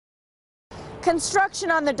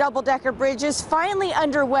Construction on the double-decker bridge is finally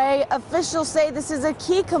underway. Officials say this is a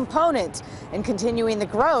key component in continuing the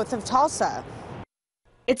growth of Tulsa.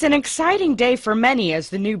 It's an exciting day for many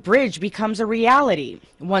as the new bridge becomes a reality.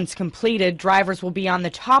 Once completed, drivers will be on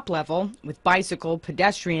the top level with bicycle,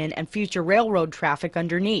 pedestrian, and future railroad traffic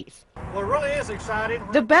underneath. Well, it really is exciting.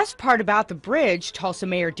 The best part about the bridge, Tulsa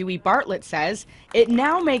Mayor Dewey Bartlett says, it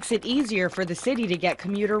now makes it easier for the city to get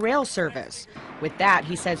commuter rail service. With that,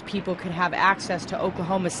 he says people could have access to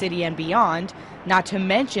Oklahoma City and beyond, not to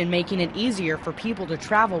mention making it easier for people to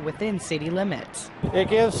travel within city limits. It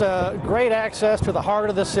gives great access to the heart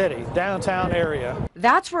of the city, downtown area.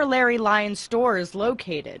 That's where Larry Lyons' store is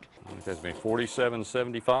located. It has been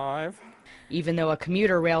 $47.75. Even though a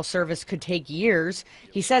commuter rail service could take years,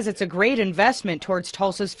 he says it's a great investment towards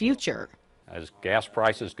Tulsa's future. As gas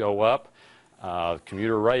prices go up,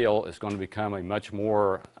 commuter rail is going to become a much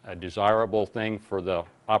more desirable thing for the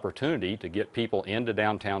opportunity to get people into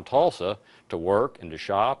downtown Tulsa to work and to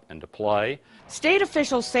shop and to play. State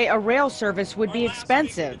officials say a rail service would be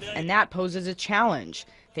expensive, and that poses a challenge.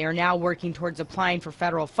 They are now working towards applying for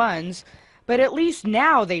federal funds. But at least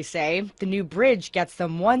now, they say, the new bridge gets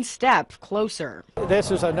them one step closer.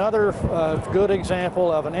 This is another good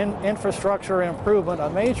example of an infrastructure improvement, a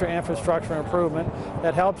major infrastructure improvement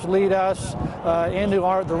that helps lead us into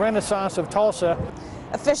the renaissance of Tulsa.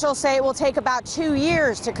 Officials say it will take about 2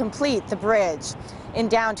 years to complete the bridge. In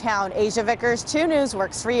downtown, Asia Vickers, 2 News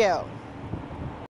works for you.